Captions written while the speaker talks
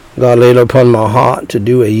God laid upon my heart to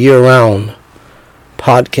do a year-round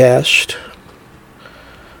podcast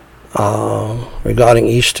regarding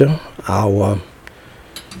Easter. Our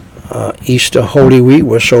Easter Holy Week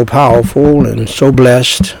was so powerful and so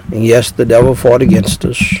blessed. And yes, the devil fought against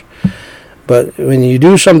us. But when you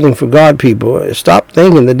do something for God, people, stop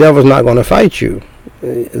thinking the devil's not going to fight you.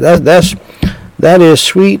 That is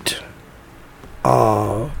sweet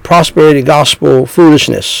prosperity gospel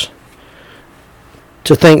foolishness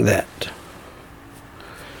to think that.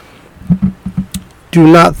 Do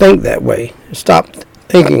not think that way. Stop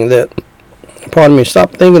thinking that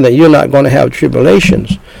you're not going to have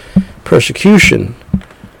tribulations, persecution,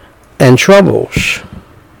 and troubles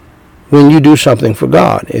when you do something for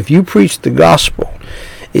God. If you preach the gospel,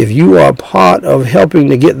 if you are part of helping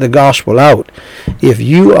to get the gospel out, if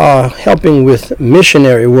you are helping with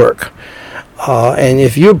missionary work, and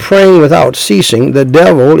if you're praying without ceasing, the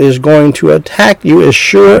devil is going to attack you as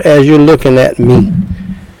sure as you're looking at me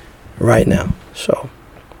right now. So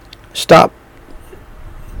stop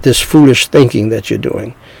this foolish thinking that you're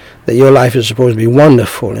doing, that your life is supposed to be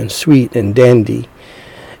wonderful and sweet and dandy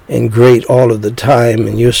and great all of the time,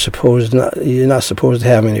 and you're not supposed to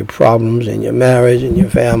have any problems in your marriage and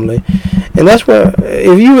your family. And that's where,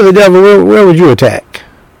 if you were the devil, where would you attack?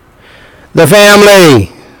 The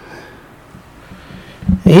family.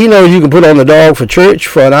 He knows you can put on the dog for church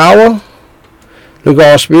for an hour, look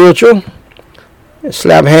all spiritual,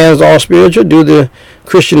 slap hands all spiritual, do the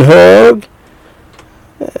Christian hug,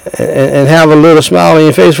 and have a little smile on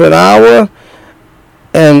your face for an hour,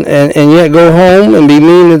 and yet go home and be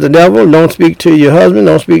mean to the devil. Don't speak to your husband,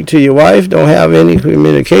 don't speak to your wife, don't have any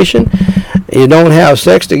communication. You don't have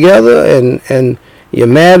sex together, and you're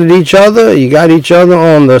mad at each other. You got each other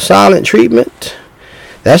on the silent treatment.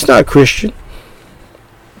 That's not Christian.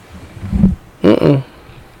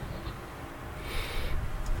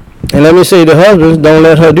 And let me say to husbands, don't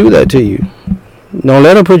let her do that to you. Don't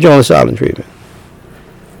let her put you on the silent treatment.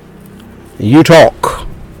 You talk.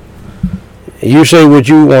 You say what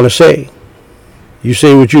you want to say. You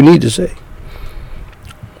say what you need to say.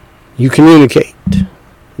 You communicate.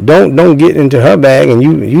 Don't get into her bag and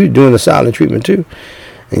you doing the silent treatment too.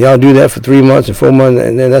 And y'all do that for 3 months and 4 months,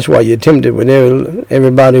 and then that's why you're tempted with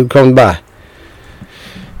everybody who comes by.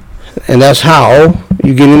 And that's how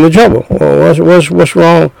you get into trouble. Well, what's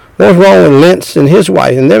wrong? What's wrong with Lentz and his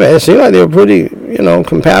wife? And it seemed like they were pretty,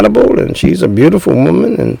 compatible. And she's a beautiful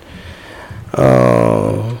woman, and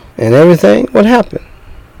everything. What happened?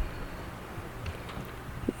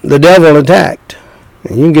 The devil attacked.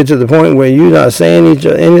 And you can get to the point where you're not saying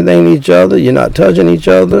anything to each other. You're not touching each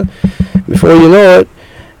other. Before you know it,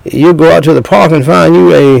 you go out to the park and find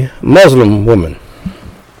you a Muslim woman.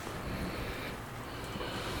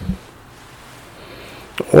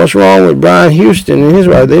 What's wrong with Brian Houston and his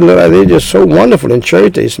wife? They look like they're just so wonderful in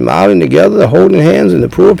church. They smiling together, holding hands in the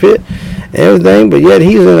pulpit, and everything. But yet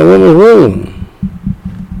he's in a woman's room.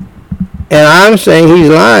 And I'm saying he's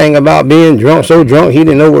lying about being drunk, so drunk he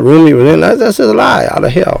didn't know what room he was in. That's just a lie out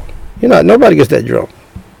of hell. Nobody gets that drunk.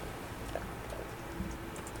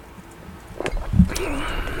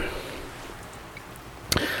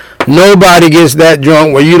 Nobody gets that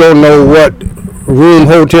drunk where you don't know what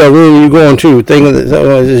hotel room you're going to, thinking that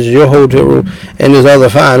this is your hotel room and this other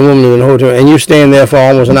fine woman in the hotel, and you stand there for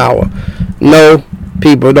almost an hour. No,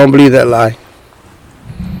 people, don't believe that lie.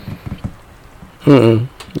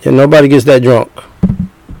 Yeah, nobody gets that drunk.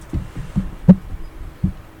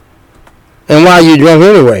 And why are you drunk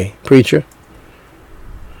anyway, preacher?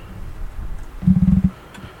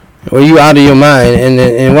 Well, you out of your mind,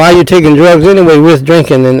 and why are you taking drugs anyway with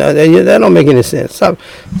drinking? And that don't make any sense. Stop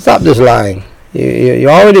this lying. You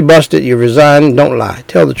already busted. You resigned. Don't lie.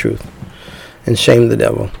 Tell the truth, and shame the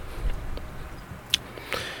devil.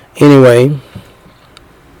 Anyway,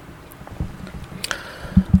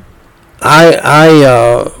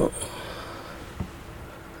 I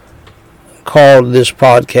called this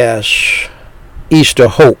podcast Easter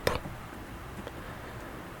Hope.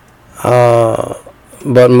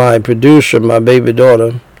 But my producer, my baby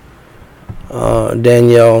daughter,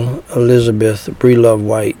 Danielle Elizabeth Breelove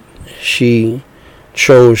Whyte, she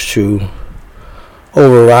chose to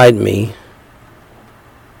override me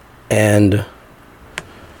and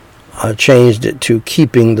changed it to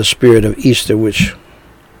Keeping the Spirit of Easter, which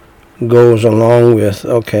goes along with,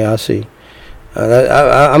 okay, I see.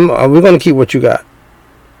 We're going to keep what you got.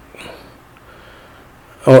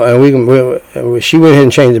 Oh, and she went ahead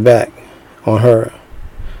and changed it back on her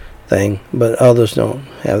thing, but others don't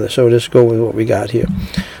have that. So let's go with what we got here.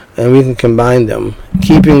 And we can combine them.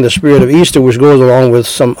 Keeping the Spirit of Easter, which goes along with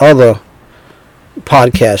some other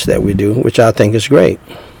podcasts that we do, which I think is great.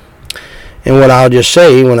 And what I'll just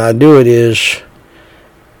say when I do it is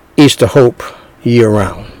Easter Hope year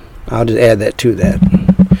round. I'll just add that to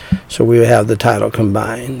that. So we'll have the title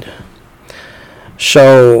combined.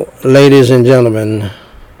 So, ladies and gentlemen,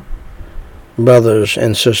 brothers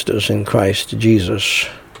and sisters in Christ Jesus,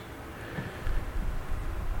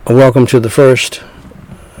 welcome to the first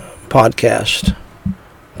podcast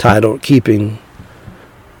titled Keeping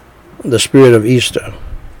the Spirit of Easter,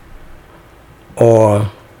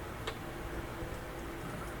 or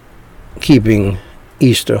Keeping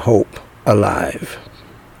Easter Hope Alive.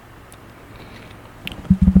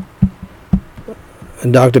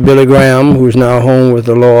 Dr. Billy Graham, who's now home with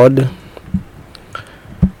the Lord,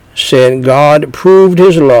 said God proved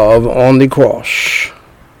his love on the cross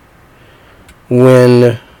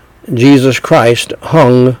when Jesus Christ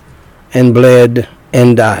hung and bled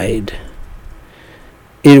and died.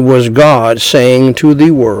 It was God saying to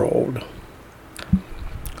the world,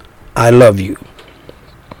 I love you.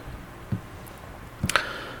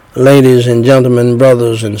 Ladies and gentlemen,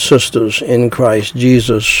 brothers and sisters in Christ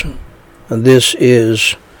Jesus, this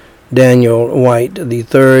is Daniel Whyte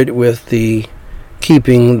III with the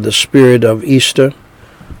Keeping the Spirit of Easter,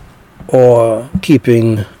 or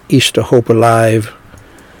Keeping Easter Hope Alive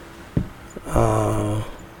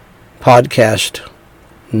podcast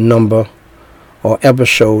number, or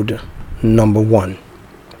episode number 1.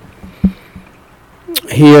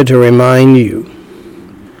 Here to remind you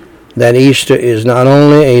that Easter is not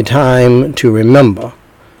only a time to remember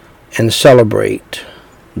and celebrate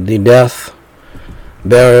the death,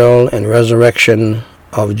 burial, and resurrection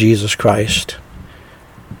of Jesus Christ,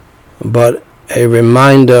 but a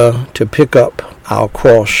reminder to pick up our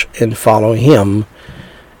cross and follow him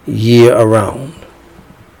year around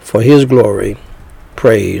for his glory,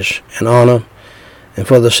 praise, and honor, and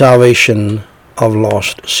for the salvation of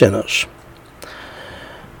lost sinners.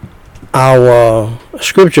 Our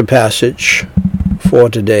scripture passage for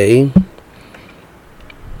today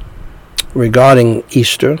regarding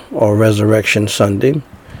Easter or Resurrection Sunday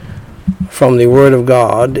from the Word of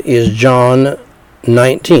God is John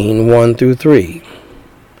 19, 1 through 3.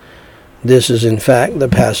 This is in fact the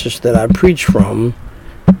passage that I preach from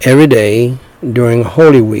every day during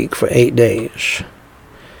Holy Week for 8 days.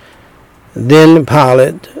 Then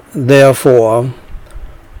Pilate therefore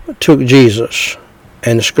took Jesus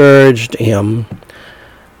and scourged him,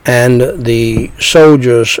 and the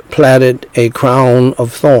soldiers plaited a crown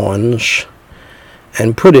of thorns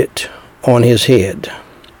and put it on his head.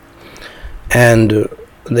 And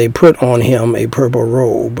they put on him a purple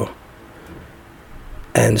robe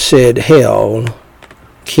and said, Hail,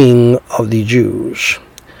 King of the Jews.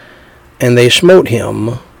 And they smote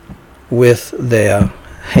him with their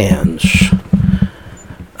hands.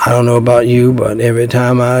 I don't know about you, but every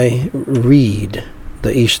time I read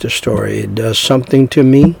the Easter story, it does something to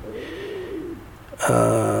me,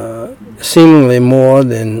 seemingly more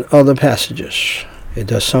than other passages. It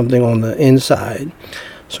does something on the inside.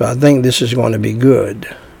 So I think this is going to be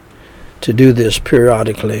good to do this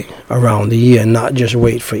periodically around the year, not just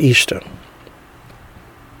wait for Easter.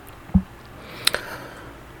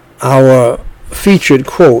 Our featured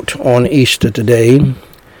quote on Easter today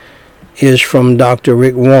is from Dr.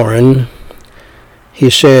 Rick Warren. He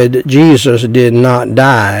said, Jesus did not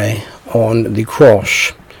die on the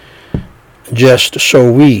cross just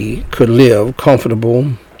so we could live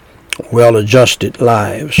comfortable, well-adjusted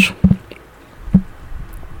lives.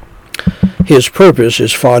 His purpose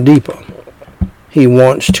is far deeper. He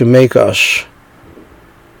wants to make us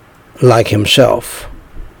like himself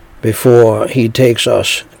before he takes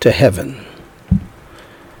us to heaven.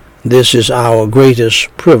 This is our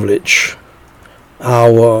greatest privilege,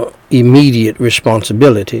 our immediate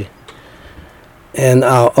responsibility, and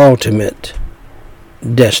our ultimate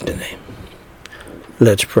destiny.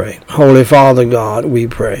 Let's pray. Holy Father God, we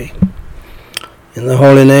pray. In the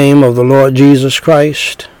holy name of the Lord Jesus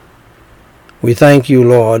Christ, we thank you,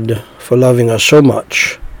 Lord, for loving us so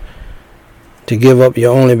much to give up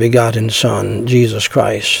your only begotten Son, Jesus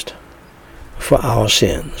Christ, for our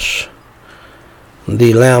sins,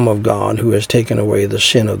 the Lamb of God who has taken away the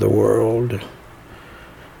sin of the world,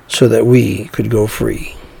 so that we could go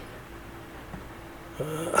free.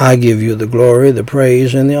 I give you the glory, the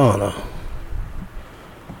praise, and the honor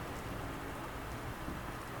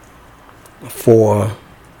for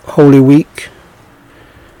Holy Week,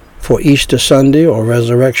 for Easter Sunday or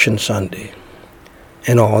Resurrection Sunday,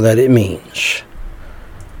 and all that it means.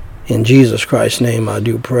 In Jesus Christ's name I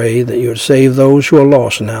do pray that you would save those who are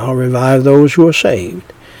lost now, revive those who are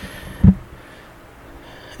saved.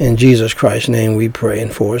 In Jesus Christ's name we pray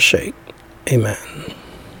and for his sake. Amen.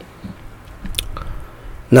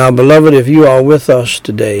 Now, beloved, if you are with us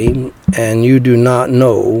today and you do not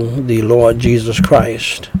know the Lord Jesus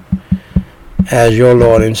Christ as your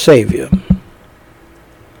Lord and Savior,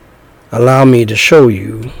 allow me to show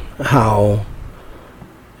you how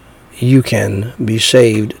you can be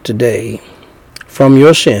saved today from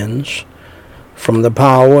your sins, from the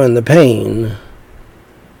power and the pain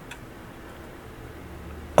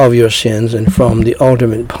of your sins, and from the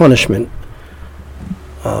ultimate punishment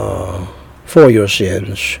for your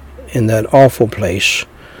sins in that awful place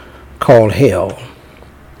called hell.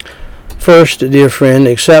 First, dear friend,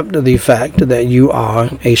 accept the fact that you are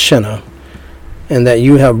a sinner and that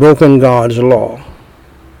you have broken God's law,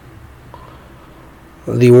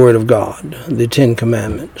 the Word of God, the Ten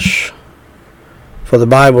Commandments. For the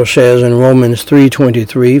Bible says in Romans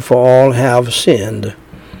 3:23, "For all have sinned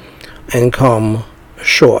and come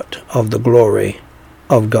short of the glory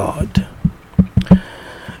of God."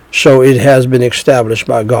 So it has been established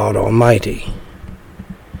by God Almighty.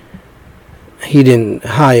 He didn't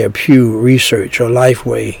hire Pew Research or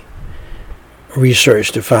Lifeway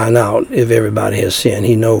Research to find out if everybody has sinned.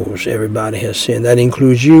 He knows everybody has sinned. That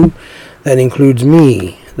includes you. That includes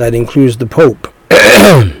me. That includes the Pope,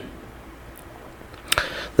 the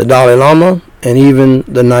Dalai Lama, and even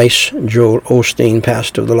the nice Joel Osteen,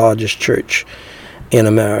 pastor of the largest church in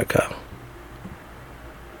America.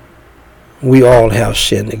 We all have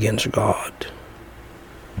sinned against God.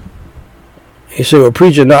 He said, "Well,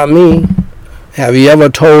 preacher, not me." Have you ever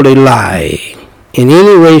told a lie in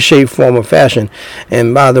any way, shape, form, or fashion?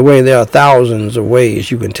 And by the way, there are thousands of ways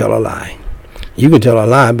you can tell a lie. You can tell a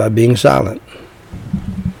lie by being silent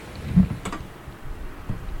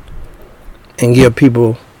and give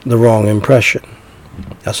people the wrong impression.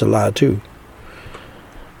 That's a lie too.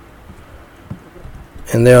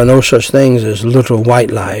 And there are no such things as little white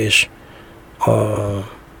lies or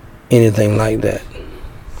anything like that.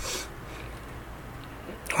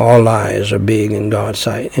 All lies are big in God's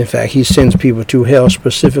sight. In fact, He sends people to hell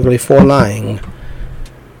specifically for lying.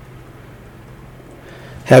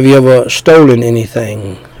 Have you ever stolen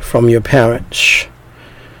anything from your parents,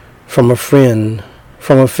 from a friend,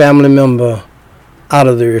 from a family member out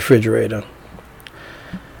of the refrigerator?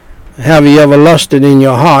 Have you ever lusted in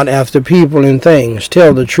your heart after people and things?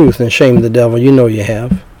 Tell the truth and shame the devil. You know you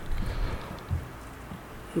have.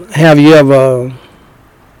 Have you ever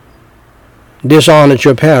dishonored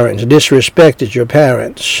your parents, disrespected your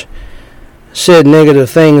parents, said negative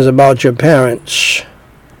things about your parents?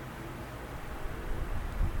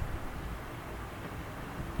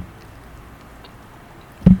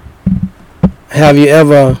 Have you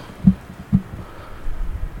ever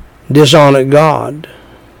dishonored God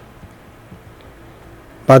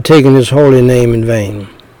by taking His holy name in vain?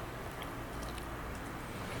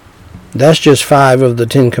 That's just 5 of the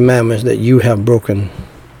 10 commandments that you have broken.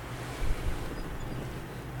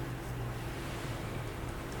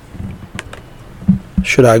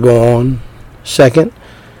 Should I go on? Second,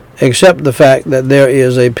 accept the fact that there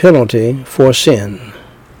is a penalty for sin.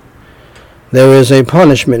 There is a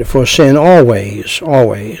punishment for sin always,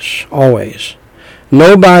 always, always.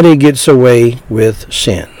 Nobody gets away with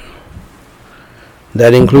sin.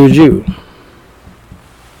 That includes you.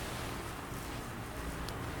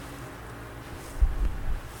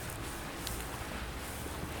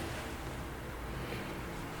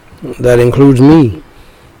 That includes me.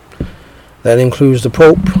 That includes the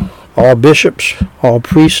Pope, all bishops, all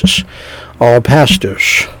priests, all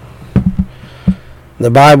pastors. The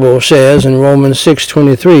Bible says in Romans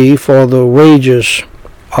 6:23, "For the wages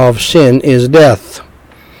of sin is death."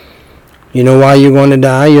 You know why you're going to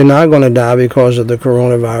die? You're not going to die because of the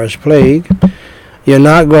coronavirus plague. You're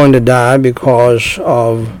not going to die because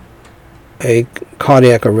of a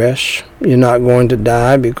cardiac arrest. You're not going to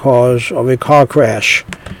die because of a car crash.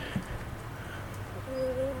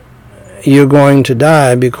 You're going to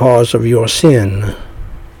die because of your sin.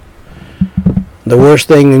 The worst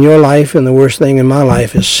thing in your life and the worst thing in my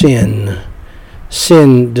life is sin.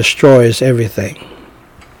 Sin destroys everything.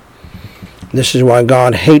 This is why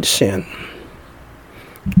God hates sin.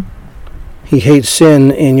 He hates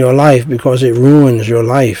sin in your life because it ruins your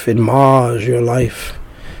life. It mars your life.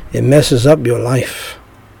 It messes up your life.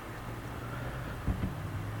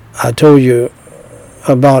 I told you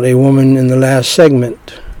about a woman in the last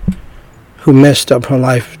segment who messed up her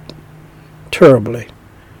life terribly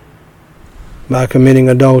by committing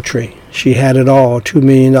adultery. She had it all, $2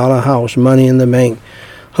 million house, money in the bank,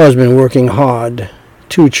 husband working hard,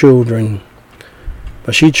 2 children.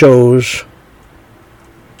 But she chose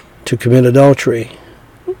to commit adultery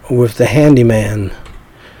with the handyman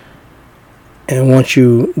And once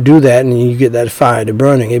you do that and you get that fire to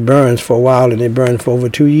burning, it burns for a while, and it burned for over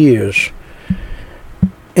 2 years.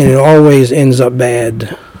 And it always ends up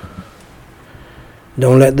bad.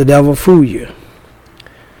 Don't let the devil fool you.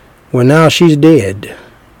 Well, now she's dead.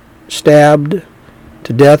 Stabbed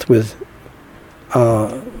to death with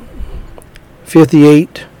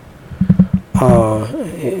 58.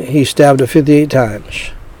 He stabbed her 58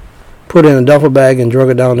 times. Put her in a duffel bag and drug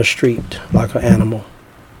her down the street like an animal.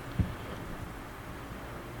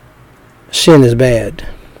 Sin is bad.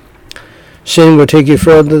 Sin will take you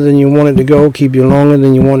further than you wanted to go, keep you longer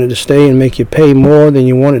than you wanted to stay, and make you pay more than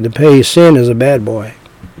you wanted to pay. Sin is a bad boy.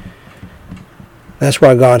 That's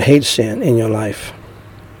why God hates sin in your life.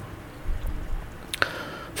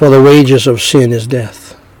 For the wages of sin is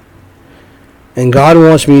death. And God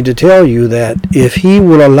wants me to tell you that if He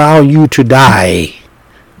will allow you to die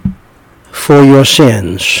for your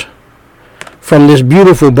sins from this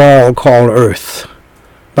beautiful ball called earth.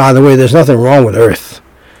 By the way, there's nothing wrong with earth.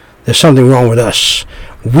 There's something wrong with us.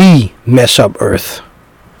 We mess up earth.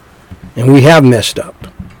 And we have messed up.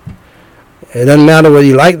 It doesn't matter whether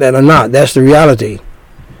you like that or not. That's the reality.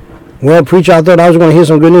 Well, preacher, I thought I was going to hear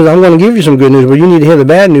some good news. I'm going to give you some good news, but you need to hear the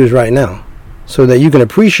bad news right now so that you can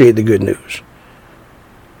appreciate the good news.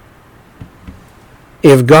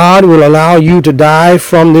 If God will allow you to die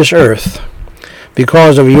from this earth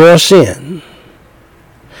because of your sin,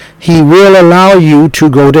 He will allow you to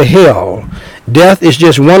go to hell. Death is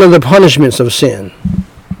just one of the punishments of sin.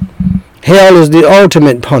 Hell is the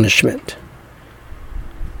ultimate punishment.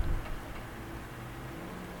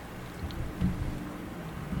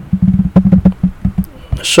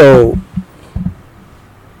 So,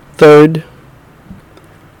 third,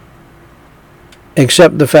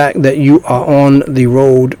 accept the fact that you are on the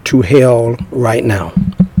road to hell right now.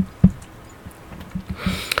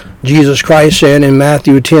 Jesus Christ said in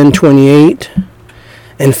Matthew 10:28,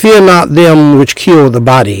 "And fear not them which kill the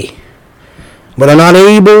body, but are not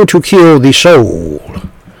able to kill the soul,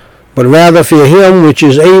 but rather fear him which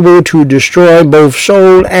is able to destroy both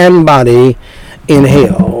soul and body in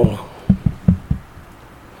hell."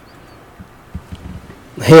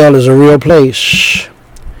 Hell is a real place.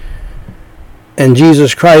 And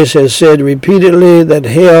Jesus Christ has said repeatedly that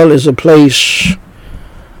hell is a place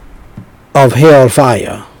of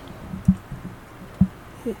hellfire.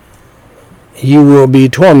 You will be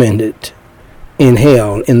tormented in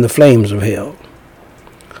hell, in the flames of hell.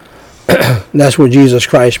 That's what Jesus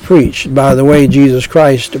Christ preached. By the way, Jesus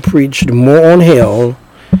Christ preached more on hell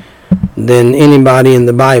than anybody in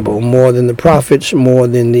the Bible, more than the prophets, more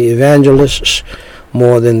than the evangelists,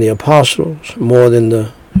 more than the apostles, more than the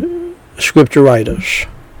scripture writers.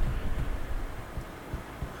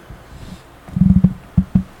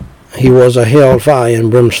 He was a hellfire and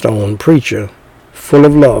brimstone preacher, full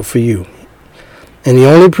of love for you. And he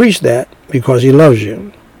only preached that because he loves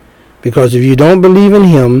you. Because if you don't believe in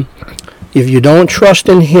him, if you don't trust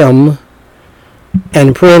in him,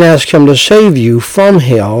 and pray and ask him to save you from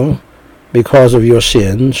hell because of your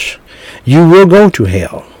sins, you will go to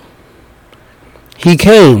hell. He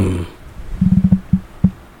came,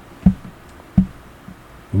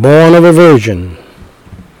 born of a virgin.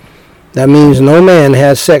 That means no man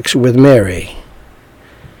had sex with Mary.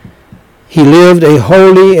 He lived a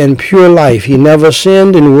holy and pure life. He never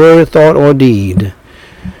sinned in word, thought, or deed.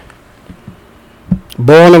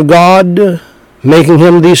 Born of God, making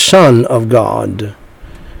him the Son of God.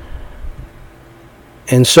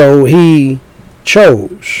 And so he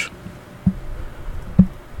chose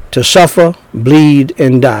to suffer, bleed,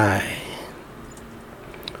 and die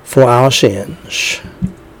for our sins,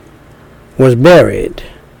 was buried,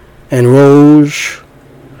 and rose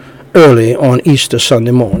early on Easter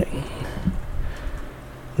Sunday morning.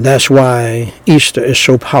 That's why Easter is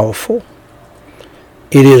so powerful.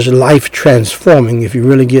 It is life transforming if you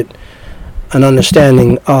really get an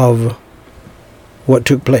understanding of what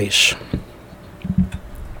took place.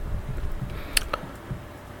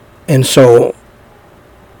 And so,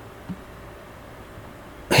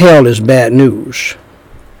 hell is bad news.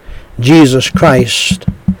 Jesus Christ,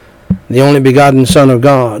 the only begotten Son of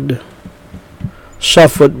God,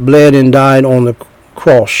 suffered, bled, and died on the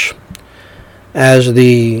cross as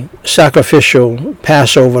the sacrificial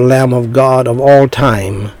Passover Lamb of God of all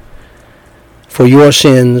time for your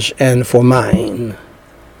sins and for mine,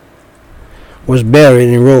 was buried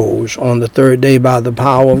and rose on the third day by the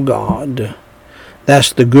power of God.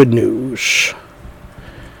 That's the good news.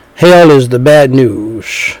 Hell is the bad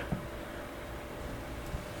news.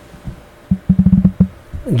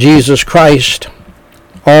 Jesus Christ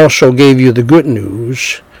also gave you the good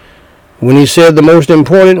news when he said the most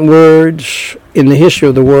important words in the history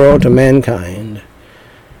of the world to mankind.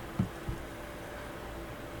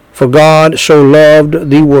 For God so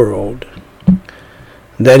loved the world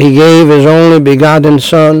that he gave his only begotten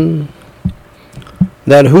Son,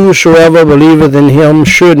 that whosoever believeth in him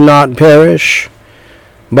should not perish,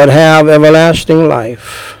 but have everlasting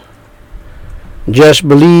life. Just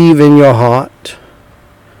believe in your heart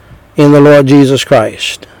in the Lord Jesus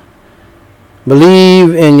Christ.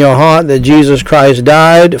 Believe in your heart that Jesus Christ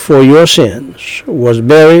died for your sins, was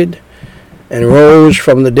buried, and rose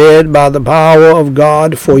from the dead by the power of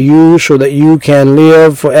God for you, so that you can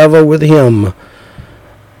live forever with him.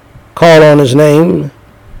 Call on his name.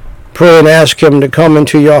 Pray and ask him to come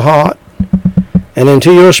into your heart and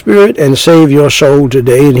into your spirit and save your soul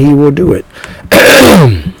today, and he will do it.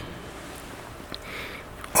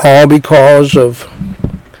 All because of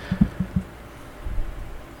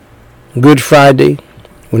Good Friday,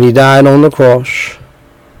 when he died on the cross,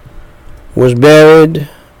 was buried,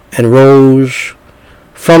 and rose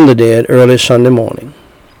from the dead early Sunday morning.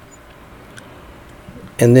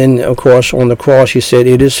 And then, of course, on the cross he said,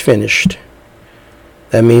 "It is finished."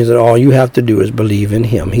 That means that all you have to do is believe in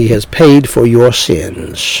him. He has paid for your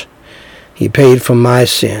sins. He paid for my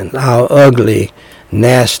sin, our ugly,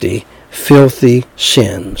 nasty, filthy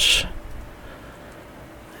sins.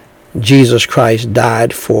 Jesus Christ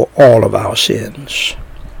died for all of our sins.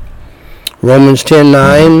 Romans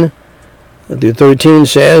 10:9-13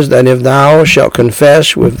 says that if thou shalt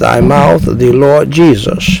confess with thy mouth the Lord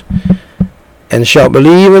Jesus, and shalt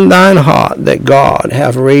believe in thine heart that God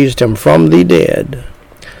hath raised him from the dead,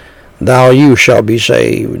 you shalt be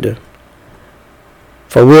saved.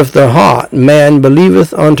 For with the heart man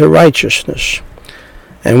believeth unto righteousness,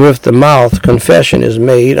 and with the mouth confession is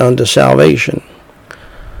made unto salvation.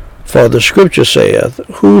 For the scripture saith,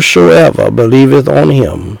 whosoever believeth on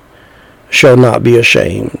him shall not be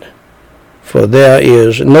ashamed. For there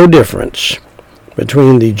is no difference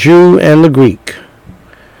between the Jew and the Greek.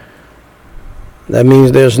 That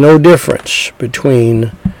means there's no difference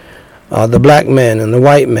between the black man and the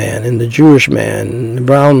white man, and the Jewish man, and the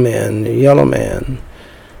brown man, the yellow man.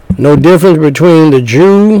 No difference between the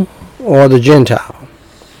Jew or the Gentile.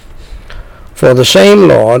 For the same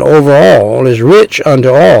Lord over all is rich unto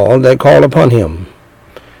all that call upon him.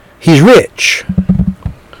 He's rich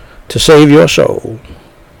to save your soul.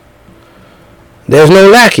 There's no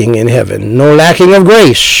lacking in heaven, no lacking of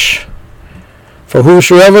grace. For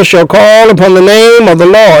whosoever shall call upon the name of the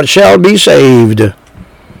Lord shall be saved.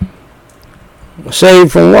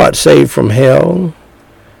 Saved from what? Saved from hell.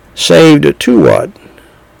 Saved to what?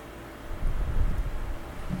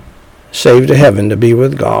 Saved to heaven, to be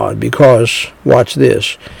with God. Because, watch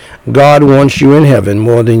this, God wants you in heaven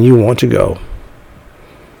more than you want to go.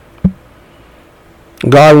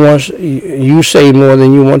 God wants you saved more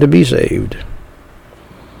than you want to be saved.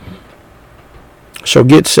 So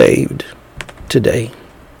get saved today.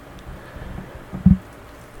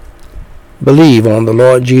 Believe on the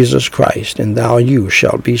Lord Jesus Christ, and you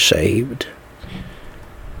shalt be saved.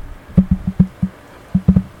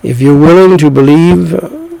 If you're willing to believe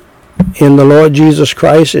in the Lord Jesus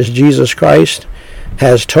Christ, as Jesus Christ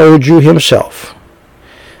has told you himself,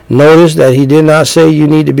 notice that he did not say you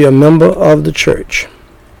need to be a member of the church.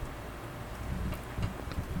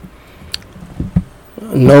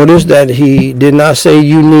 Notice that he did not say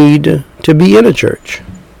you need to be in a church.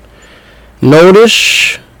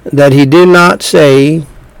 Notice that he did not say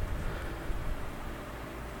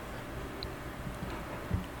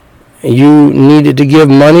you needed to give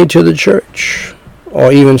money to the church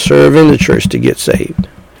or even serve in the church to get saved.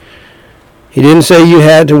 He didn't say you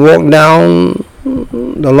had to walk down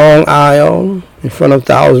the long aisle in front of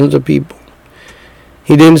thousands of people.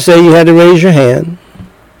 He didn't say you had to raise your hand.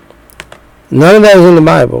 None of that is in the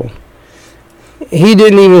Bible. He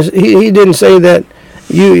didn't say that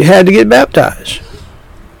you had to get baptized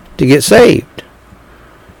to get saved.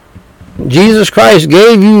 Jesus Christ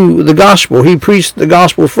gave you the gospel. He preached the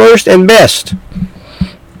gospel first and best.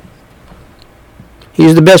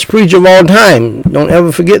 He's the best preacher of all time. Don't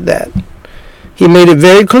ever forget that. He made it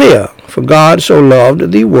very clear. For God so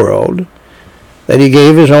loved the world that he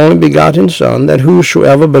gave his only begotten Son, that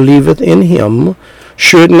whosoever believeth in him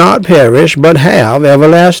should not perish, but have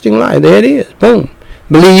everlasting life. There it is. Boom.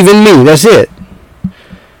 Believe in me. That's it.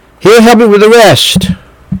 He'll help you with the rest.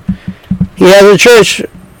 He has a church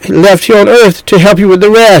left here on earth to help you with the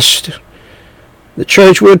rest. The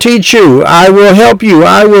church will teach you. I will help you.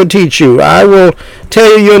 I will teach you. I will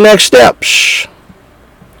tell you your next steps,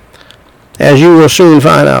 as you will soon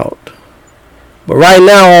find out. But right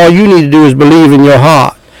now, all you need to do is believe in your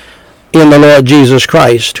heart in the Lord Jesus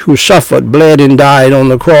Christ, who suffered, bled, and died on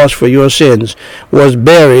the cross for your sins, was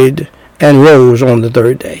buried, and rose on the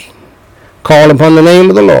third day. Call upon the name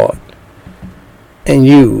of the Lord, and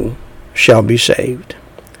you shall be saved.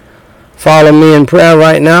 Follow me in prayer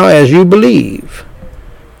right now as you believe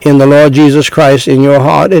in the Lord Jesus Christ in your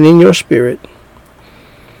heart and in your spirit,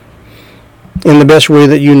 in the best way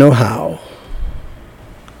that you know how.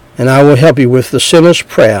 And I will help you with the sinner's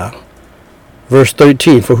prayer. Verse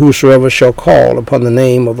 13, for whosoever shall call upon the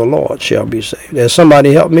name of the Lord shall be saved. As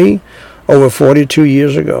somebody helped me over 42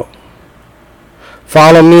 years ago.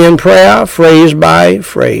 Follow me in prayer, phrase by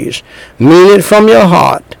phrase. Mean it from your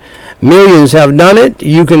heart. Millions have done it.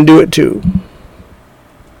 You can do it too.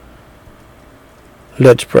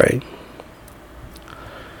 Let's pray.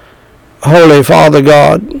 Holy Father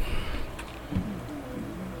God,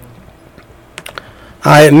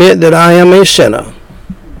 I admit that I am a sinner.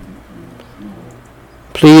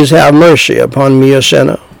 Please have mercy upon me, a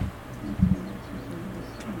sinner.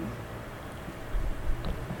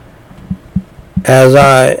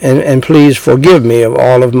 And please forgive me of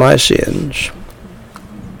all of my sins,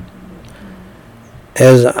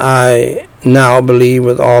 as I now believe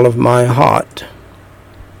with all of my heart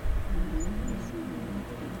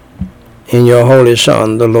in your Holy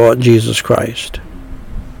Son, the Lord Jesus Christ,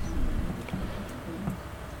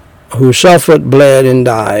 who suffered, bled, and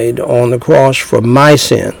died on the cross for my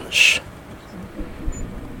sins,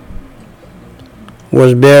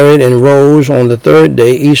 was buried and rose on the third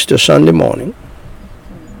day, Easter Sunday morning,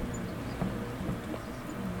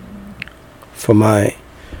 for my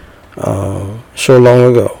so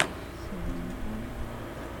long ago.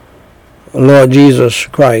 Lord Jesus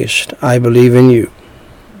Christ, I believe in you.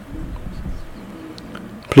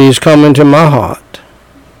 Please come into my heart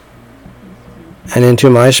and into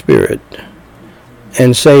my spirit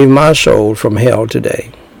and save my soul from hell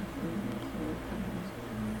today,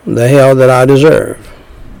 the hell that I deserve.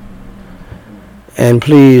 And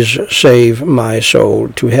please save my soul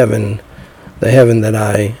to heaven, the heaven that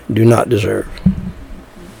I do not deserve.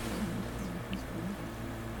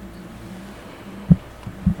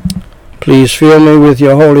 Please fill me with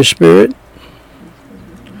your Holy Spirit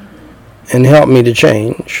and help me to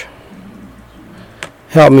change.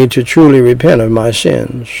 Help me to truly repent of my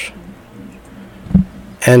sins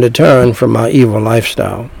and to turn from my evil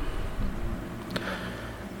lifestyle,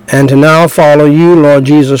 and to now follow you, Lord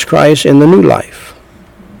Jesus Christ, in the new life.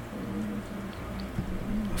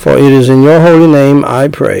 For it is in your holy name I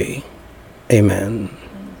pray. Amen.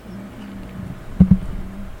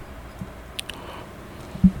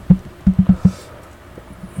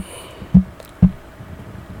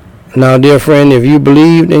 Now, dear friend, if you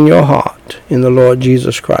believed in your heart in the Lord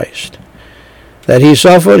Jesus Christ, that he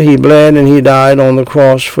suffered, he bled, and he died on the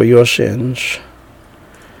cross for your sins,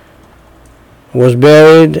 was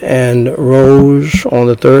buried, and rose on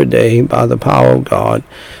the third day by the power of God,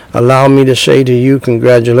 allow me to say to you,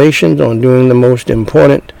 congratulations on doing the most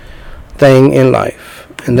important thing in life,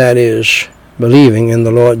 and that is believing in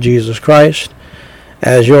the Lord Jesus Christ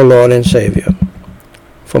as your Lord and Savior.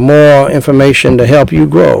 For more information to help you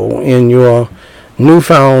grow in your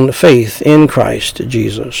newfound faith in Christ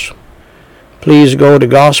Jesus, please go to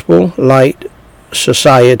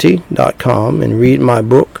gospellightsociety.com and read my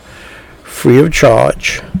book free of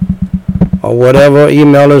charge, or whatever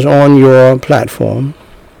email is on your platform.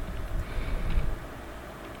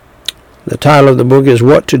 The title of the book is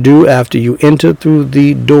What to Do After You Enter Through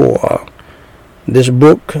the Door. This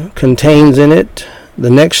book contains in it the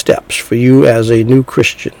next steps for you as a new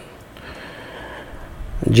Christian.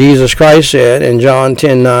 Jesus Christ said in John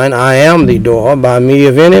 10:9, I am the door. By me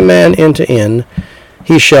if any man enter in,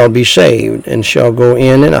 he shall be saved, and shall go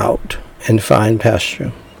in and out and find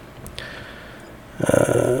pasture.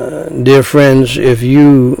 Dear friends, if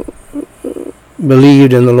you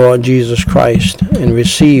believed in the Lord Jesus Christ and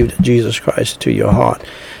received Jesus Christ to your heart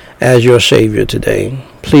as your Savior today,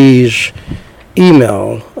 please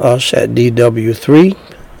email us at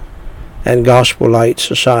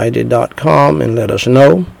dw3@gospellightsociety.com and let us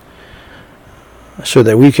know, so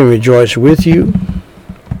that we can rejoice with you.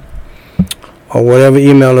 Or whatever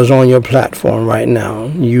email is on your platform right now,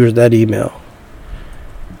 use that email.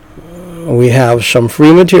 We have some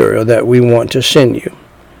free material that we want to send you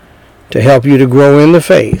to help you to grow in the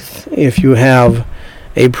faith. If you have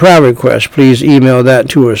a prayer request, please email that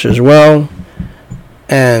to us as well,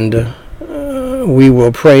 and we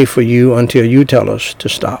will pray for you until you tell us to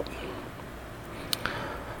stop.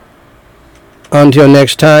 Until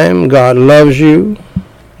next time, God loves you,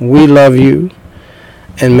 we love you,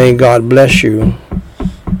 and may God bless you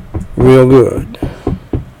real good.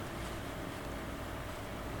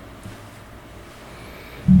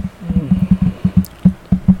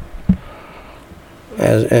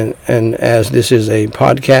 as this is a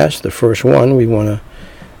podcast, the first one, we want to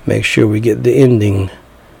make sure we get the ending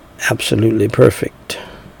absolutely perfect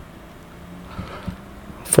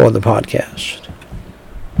for the podcast.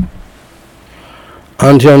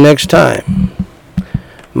 Until next time,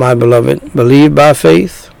 my beloved, believe by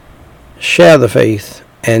faith, share the faith,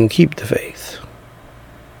 and keep the faith.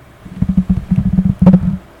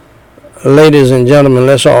 Ladies and gentlemen,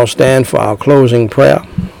 let's all stand for our closing prayer.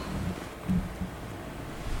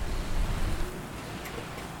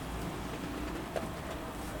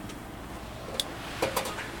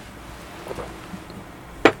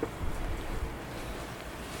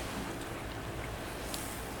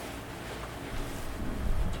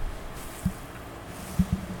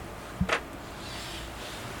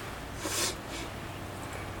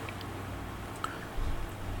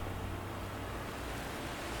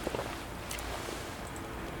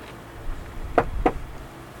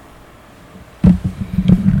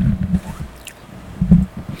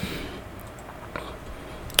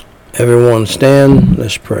 Everyone stand,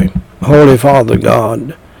 let's pray. Holy Father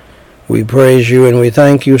God, we praise you and we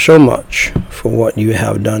thank you so much for what you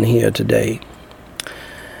have done here today.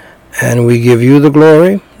 And we give you the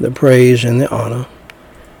glory, the praise, and the honor.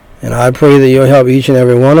 And I pray that you'll help each and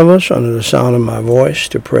every one of us under the sound of my voice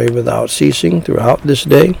to pray without ceasing throughout this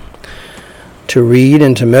day, to read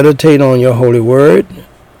and to meditate on your holy word,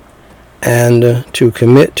 and to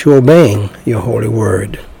commit to obeying your holy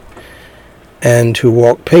word, and to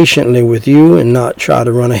walk patiently with you and not try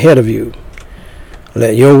to run ahead of you.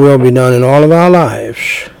 Let your will be done in all of our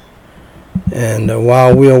lives. And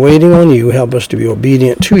while we are waiting on you, help us to be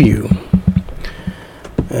obedient to you.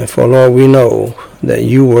 And for Lord, we know that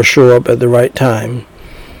you will show up at the right time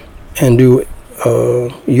and do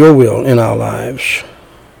your will in our lives,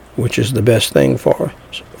 which is the best thing for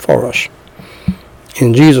us.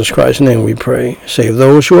 In Jesus Christ's name we pray. Save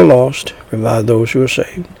those who are lost, revive those who are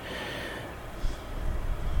saved.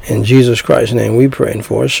 In Jesus Christ's name we pray and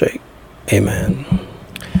for his sake. Amen.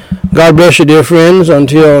 God bless you, dear friends.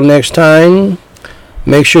 Until next time,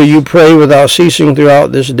 make sure you pray without ceasing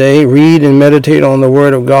throughout this day. Read and meditate on the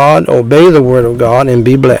Word of God. Obey the Word of God and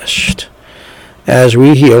be blessed as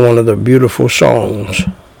we hear one of the beautiful songs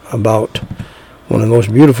about, one of the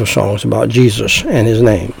most beautiful songs about Jesus and his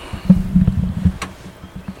name.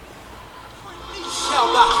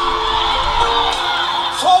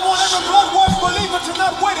 So I want every blood-washed believer to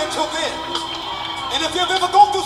not wait until then. And if you've ever gone through